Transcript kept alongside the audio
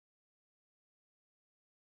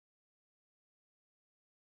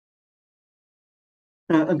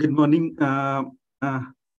Good morning.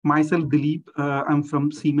 Myself, Dileep. I'm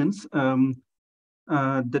from Siemens.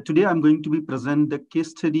 Today, I'm going to be present the case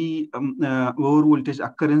study overvoltage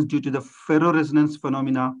occurrence due to the ferroresonance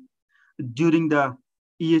phenomena during the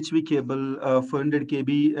EHV cable 400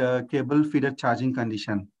 kV cable feeder charging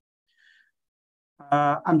condition.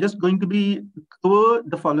 I'm just going to be cover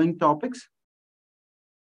the following topics: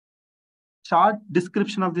 short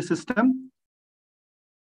description of the system,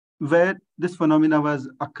 where this phenomena was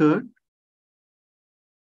occurred,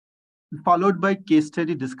 followed by case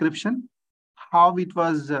study description, how it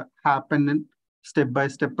was happened in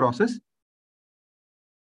step-by-step process,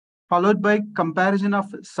 followed by comparison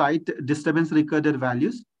of site disturbance recorder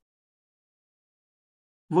values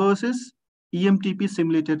versus EMTP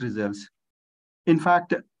simulated results. In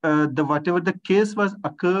fact, whatever the case was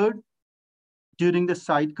occurred during the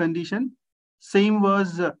site condition, same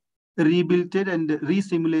was rebuilt and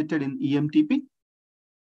re-simulated in EMTP.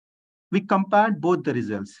 We compared both the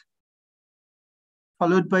results,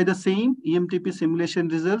 followed by the same EMTP simulation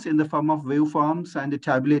results in the form of waveforms and the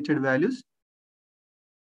tabulated values,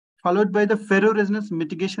 followed by the ferroresonance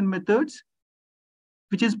mitigation methods,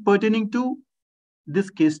 which is pertaining to this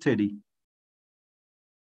case study,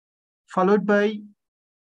 followed by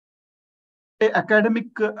an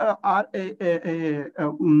academic to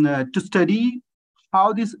study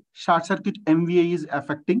how this short circuit MVA is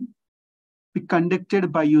affecting. We conducted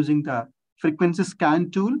by using the frequency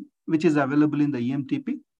scan tool, which is available in the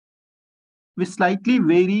EMTP, which slightly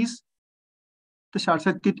varies the short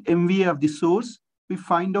circuit MVA of the source. We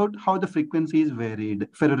find out how the frequency is varied,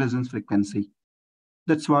 ferroresonance frequency.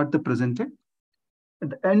 That's what they presented.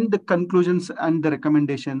 At the end, the conclusions and the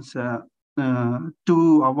recommendations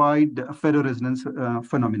to avoid ferroresonance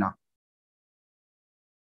phenomena.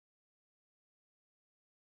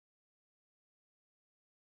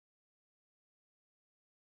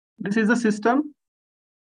 This is the system.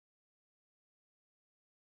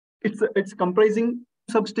 It's comprising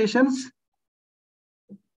substations.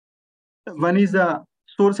 One is a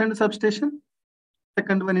source end substation.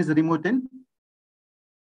 Second one is remote end.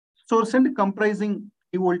 Source end comprising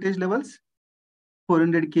the voltage levels: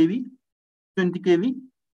 400 kV, 20 kV,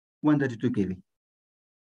 132 kV.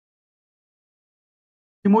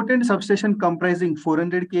 Remote end substation comprising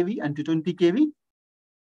 400 kV and 220 kV.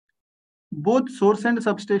 Both source end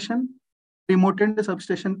substation, remote end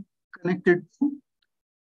substation connected to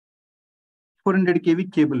 400 kV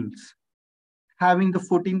cables, having the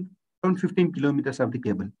around 15 kilometers of the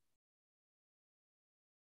cable.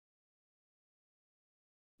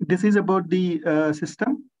 This is about the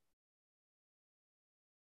system.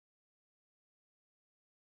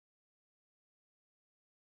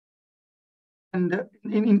 And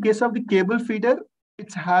in case of the cable feeder,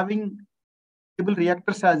 it's having cable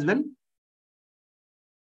reactors as well.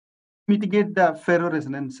 Mitigate the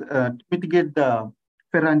ferroresonance, mitigate the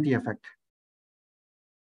ferranti effect.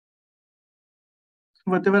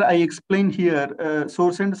 Whatever I explained here,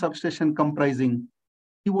 source and substation comprising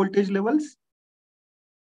the voltage levels,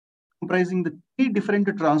 comprising the three different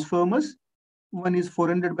transformers. One is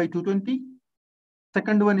 400 by 220.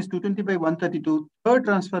 Second one is 220 by 132. Third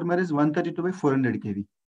transformer is 132 by 400 kV.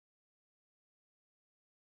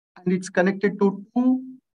 And it's connected to two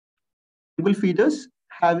cable feeders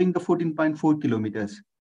having the 14.4 kilometers.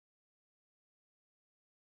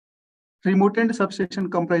 Remote end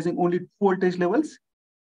substation comprising only two voltage levels,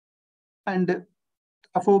 and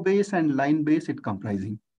trafo base and line base it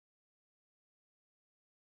comprising.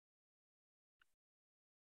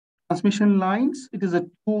 Transmission lines, it is a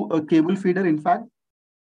cable feeder. In fact,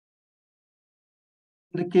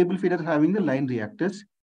 the cable feeder having the line reactors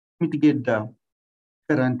mitigate the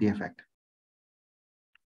ferranti effect.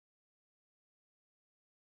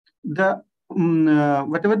 The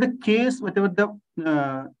whatever the case, whatever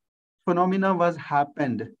the phenomena was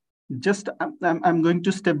happened, just I'm going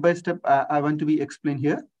to step by step. I want to be explained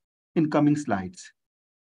here in coming slides.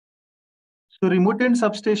 So remote end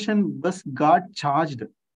substation bus got charged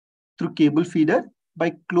through cable feeder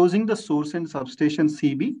by closing the source end substation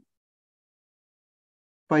CB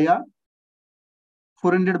via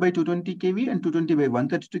 400 by 220 kV and 220 by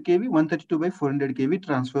 132 kV, 132 by 400 kV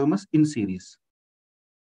transformers in series.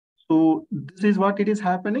 So this is what it is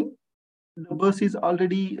happening. The bus is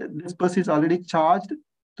already, this bus is already charged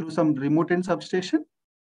through some remote end substation.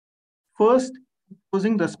 First,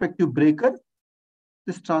 closing respective breaker,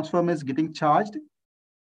 this transformer is getting charged.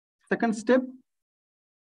 Second step,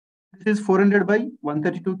 this is 400 by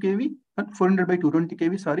 132 kV, 400 by 220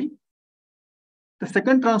 kV, sorry. The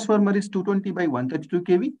second transformer is 220 by 132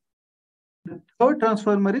 kV. The third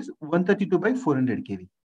transformer is 132 by 400 kV.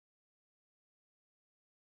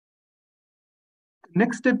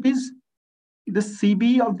 Next step is the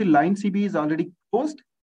CB of the line CB is already closed.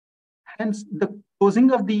 Hence, the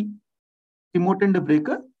closing of the remote end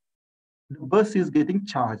breaker, the bus is getting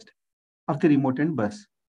charged of the remote end bus.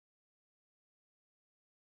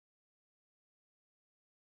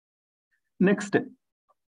 Next step,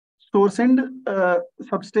 source end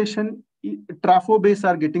substation trafo base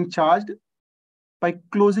are getting charged by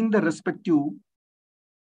closing the respective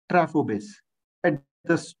trafo base at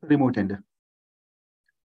the remote end.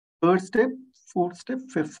 Third step, fourth step,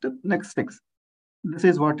 fifth step, next step. This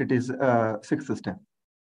is what it is, sixth step.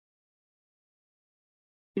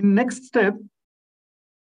 In next step,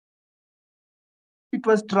 it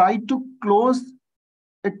was tried to close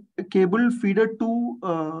a cable feeder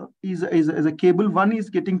to is a cable 1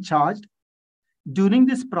 is getting charged. During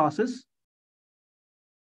this process,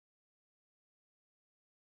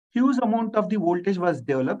 huge amount of the voltage was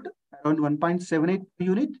developed, around 1.78 per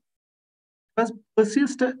unit. It was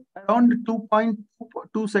persist around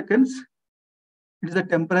 2.2 seconds. It is a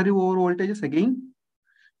temporary over voltages again.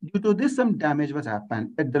 Due to this, some damage was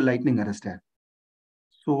happened at the lightning arrestor.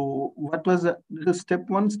 So what was the step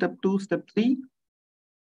 1, step 2, step 3,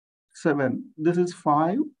 7. This is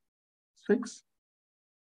 5, 6.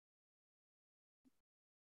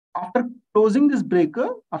 After closing this breaker,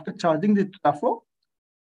 after charging the trafo,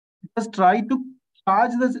 it was tried to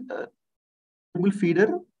charge the cable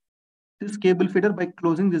feeder, this cable feeder by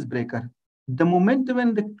closing this breaker. The moment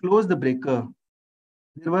when they close the breaker,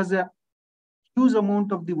 there was a huge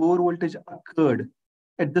amount of the over voltage occurred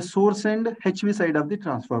at the source end HV side of the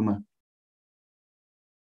transformer.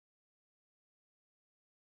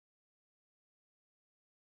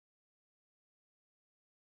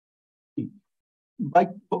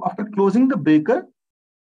 After closing the breaker,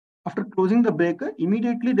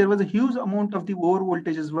 immediately there was a huge amount of the over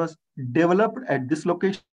voltages was developed at this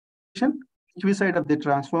location, HV side of the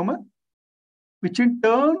transformer, which in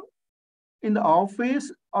turn in the off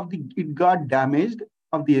phase of the it got damaged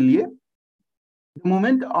of the LA. The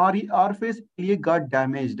moment R phase LA got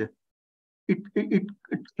damaged, it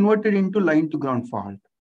converted into line to ground fault.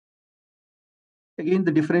 Again,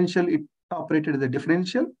 the differential, it operated as a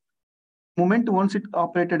differential. Moment once it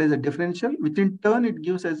operated as a differential, which in turn it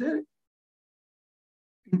gives as a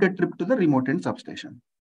intertrip to the remote end substation.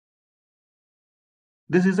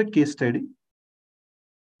 This is a case study.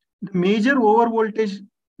 The major over voltage,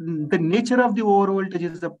 the nature of the over voltage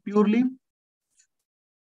is a purely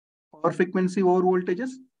power frequency over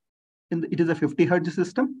voltages. It is a 50 Hertz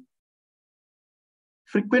system.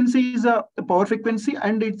 Frequency is a power frequency,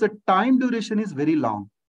 and its time duration is very long.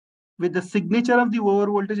 With the signature of the over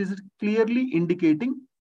voltage is clearly indicating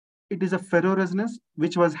it is a ferroresonance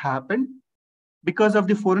which was happened because of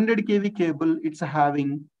the 400 kV cable. It's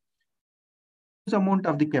having huge amount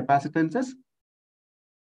of the capacitances.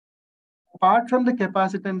 Apart from the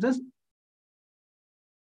capacitances,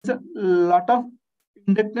 there's a lot of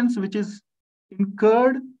inductance which is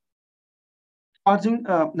incurred charging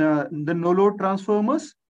the no load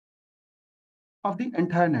transformers of the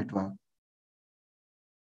entire network.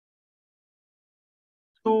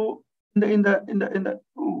 So whatever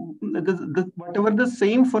the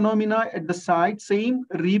same phenomena at the site, same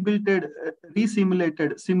simulated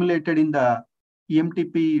in the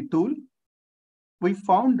EMTP tool, we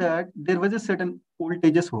found that there was a certain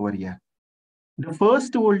voltages over here. The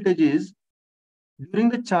first voltage is during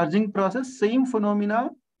the charging process, same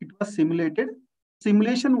phenomena, it was simulated.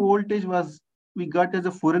 Simulation voltage was, we got as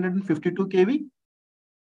a 452 kV,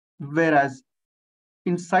 whereas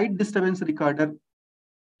inside disturbance recorder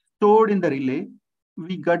stored in the relay,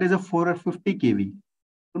 we got as a 450 kV.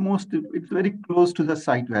 Almost, it's very close to the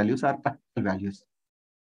site values or practical values.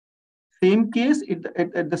 Same case,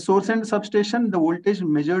 at the source end substation, the voltage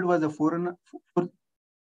measured was a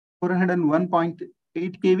 401.8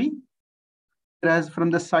 kV, whereas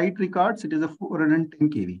from the site records, it is a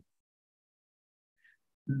 410 kV.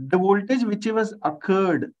 The voltage which was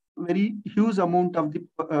occurred, very huge amount of the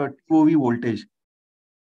TOV voltage.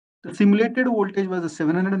 The simulated voltage was a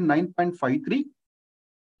 709.53,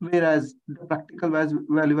 whereas the practical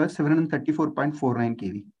value was 734.49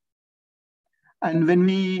 kV. And when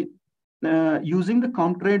we using the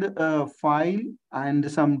counted file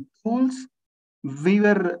and some tools, we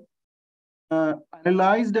were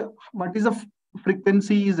analyzed what is the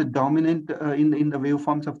frequency is dominant in the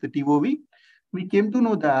waveforms of the TOV. We came to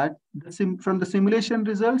know that from the simulation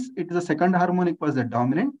results, it is the second harmonic was the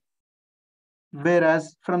dominant,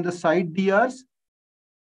 whereas from the side DRs,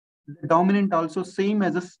 the dominant also same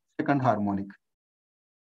as a second harmonic.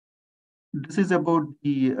 This is about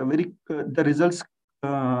the the results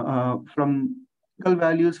from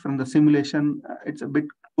values from the simulation, it's a bit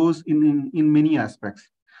close in many aspects.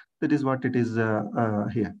 That is what it is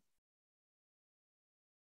here.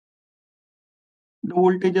 The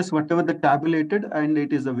voltages, whatever the tabulated, and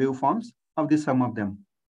it is the waveforms of the sum of them.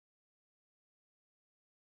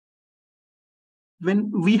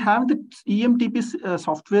 When we have the EMTP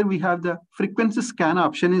software, we have the frequency scan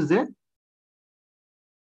option is there.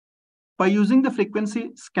 By using the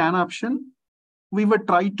frequency scan option, we would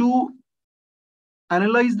try to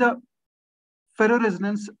analyze the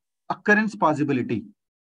ferroresonance occurrence possibility.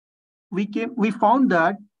 We found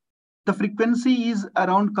that the frequency is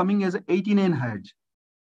around coming as 89 Hz.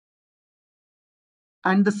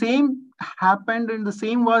 And the same happened and the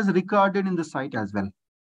same was recorded in the site as well,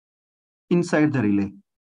 inside the relay.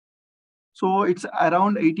 So it's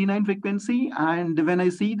around 89 frequency. And when I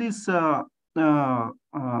see this waveform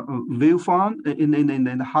in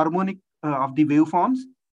the harmonic of the waveforms,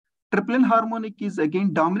 triplen harmonic is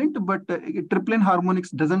again dominant, but triplen harmonics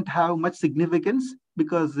doesn't have much significance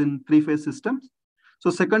because in three-phase systems. So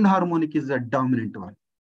second harmonic is a dominant one.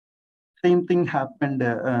 Same thing happened.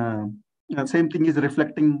 Same thing is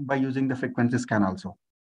reflecting by using the frequency scan also.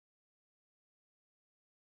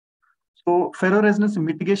 So ferroresonance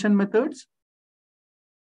mitigation methods.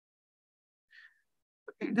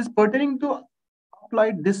 It is pertaining to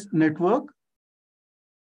applied this network.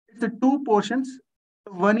 It's the two portions.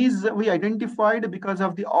 One is we identified because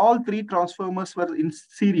of the all three transformers were in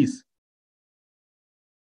series.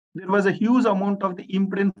 There was a huge amount of the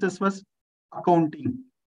impedances was accounting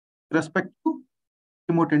respect to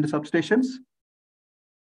remote end substations.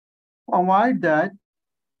 Avoid that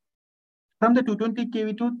from the 220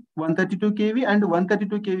 kV to 132 kV and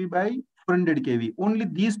 132 kV by 400 kV. Only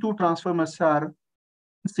these two transformers are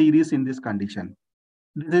in series in this condition.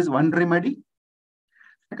 This is one remedy.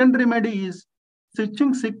 Second remedy is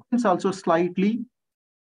switching sequence also slightly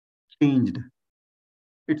changed.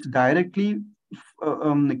 It's directly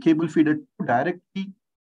cable feeder directly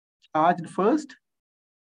charged first.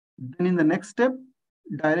 Then in the next step,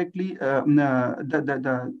 directly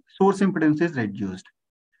the source impedance is reduced.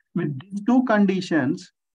 With these two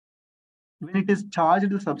conditions, when it is charged,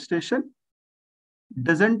 the substation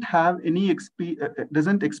doesn't have any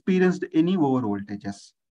doesn't experience any over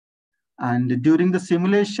voltages. And during the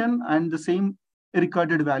simulation and the same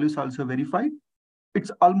recorded values also verified,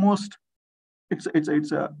 it's almost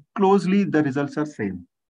closely the results are same.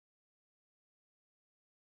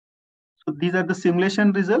 So these are the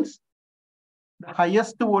simulation results. The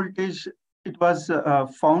highest voltage, it was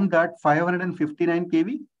found that 559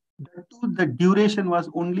 kV. The duration was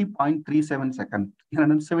only 0.37 seconds,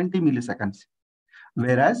 370 milliseconds.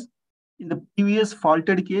 Whereas in the previous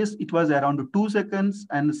faulted case, it was around 2 seconds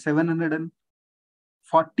and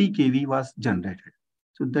 740 kV was generated.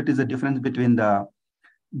 So that is the difference between the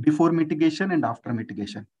before mitigation and after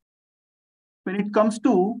mitigation. When it comes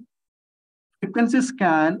to frequency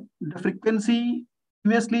scan, the frequency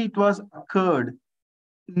previously it was occurred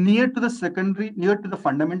near to the secondary, near to the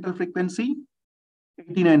fundamental frequency,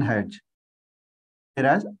 89 Hz.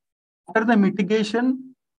 Whereas after the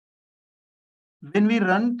mitigation, when we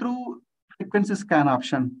run through frequency scan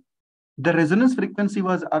option, the resonance frequency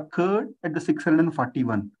was occurred at the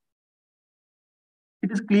 641.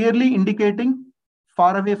 It is clearly indicating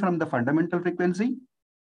far away from the fundamental frequency,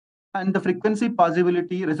 and the frequency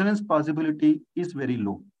possibility, resonance possibility is very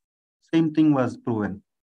low. Same thing was proven.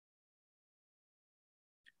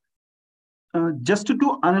 Just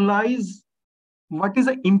to analyze what is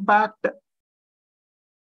the impact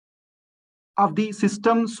of the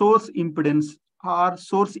system source impedance or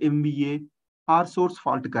source MVA or source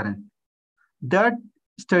fault current. That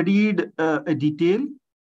studied a detail.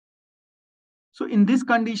 So in this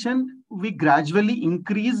condition, we gradually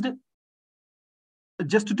increased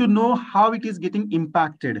just to know how it is getting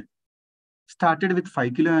impacted. Started with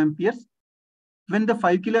 5 kiloamperes. When the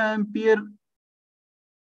 5 kiloampere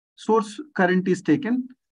source current is taken,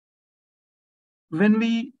 when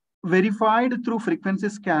we verified through frequency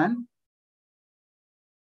scan,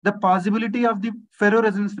 the possibility of the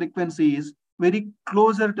ferroresonance frequency is very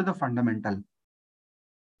closer to the fundamental.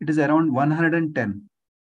 It is around 110.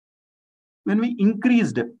 When we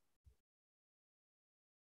increased to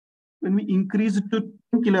 10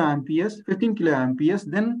 kiloamperes, 15 kiloamperes,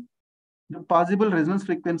 then the possible resonance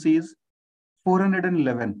frequency is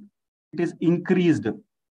 411. It is increased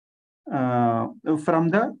from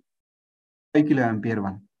the 5 kiloampere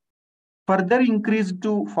one. Further increased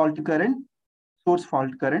to fault current, source fault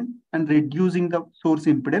current, and reducing the source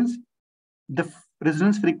impedance, the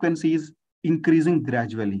resonance frequency is increasing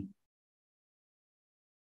gradually.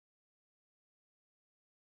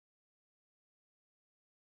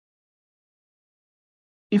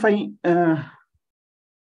 if I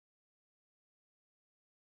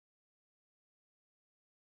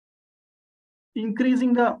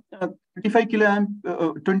increasing the 25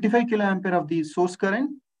 kiloampere of the source current,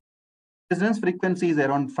 resonance frequency is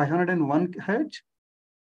around 501 Hz.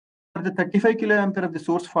 For the 35 kiloampere of the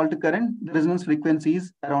source fault current, the resonance frequency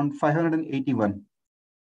is around 581.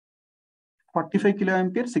 45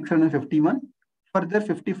 kiloampere, 651. Further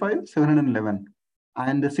 55, 711.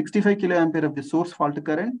 And the 65 kiloampere of the source fault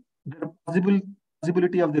current, the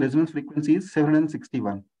possibility of the resonance frequency is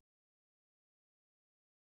 761.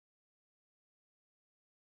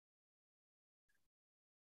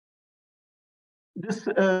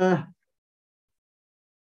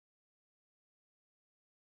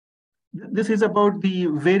 This is about the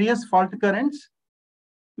various fault currents,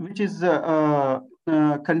 which is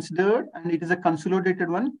considered, and it is a consolidated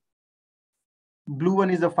one. Blue one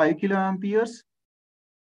is the 5 kiloamperes.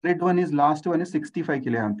 Red one is last one is 65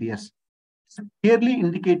 kiloamperes. So clearly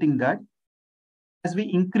indicating that as we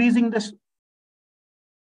increasing the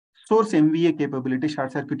source MVA capability,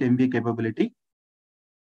 short circuit MVA capability,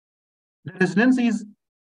 the resonance is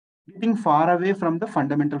getting far away from the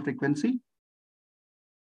fundamental frequency,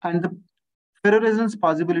 and the ferroresonance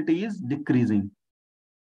possibility is decreasing.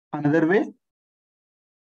 Another way,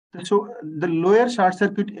 so the lower short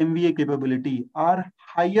circuit MVA capability or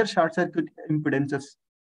higher short circuit impedances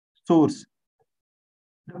source,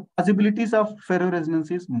 the possibilities of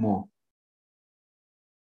ferroresonance is more.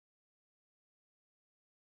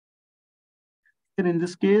 And in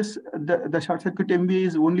this case, the short circuit MVA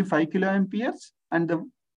is only 5 kiloamperes and the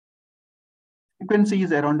frequency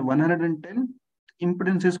is around 110.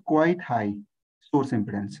 Impedance is quite high, source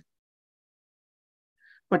impedance.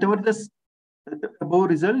 Whatever this above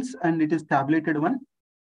results, and it is tabulated one,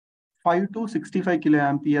 5 to 65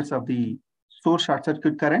 kiloamperes of the source short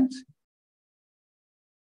circuit currents.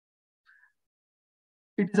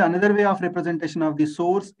 It is another way of representation of the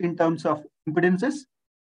source in terms of impedances.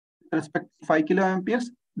 With respect to 5 kiloamperes,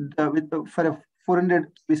 for a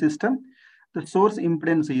 400 kV system, the source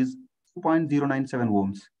impedance is 2.097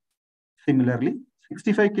 ohms. Similarly,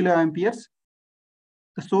 65 kiloamperes,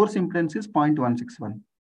 the source impedance is 0.161.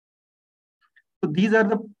 So these are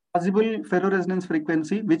the possible ferroresonance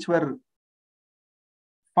frequency which were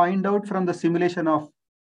find out from the simulation of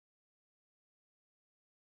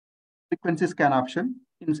frequency scan option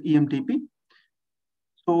in EMTP.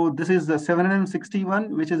 So this is the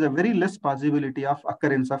 761, which is a very less possibility of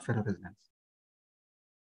occurrence of ferroresonance.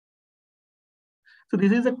 So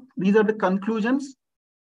these are the conclusions.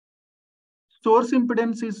 Source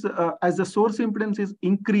impedance is as the source impedance is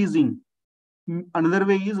increasing. Another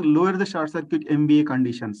way is lower the short circuit MVA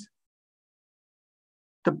conditions.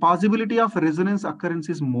 The possibility of resonance occurrence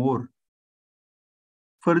is more.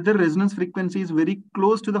 Further, resonance frequency is very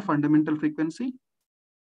close to the fundamental frequency.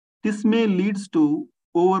 This may leads to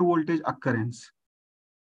overvoltage occurrence,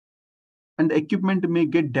 and the equipment may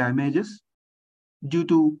get damages due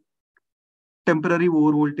to temporary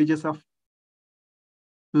overvoltages of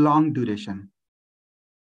long duration.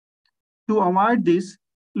 To avoid this,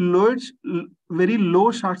 very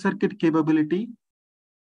low short circuit capability,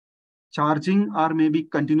 charging or maybe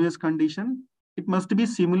continuous condition, it must be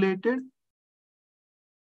simulated,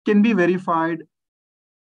 can be verified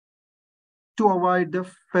to avoid the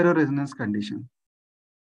ferroresonance condition.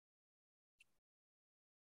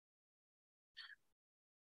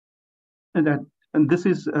 And this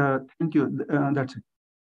is, thank you, that's it.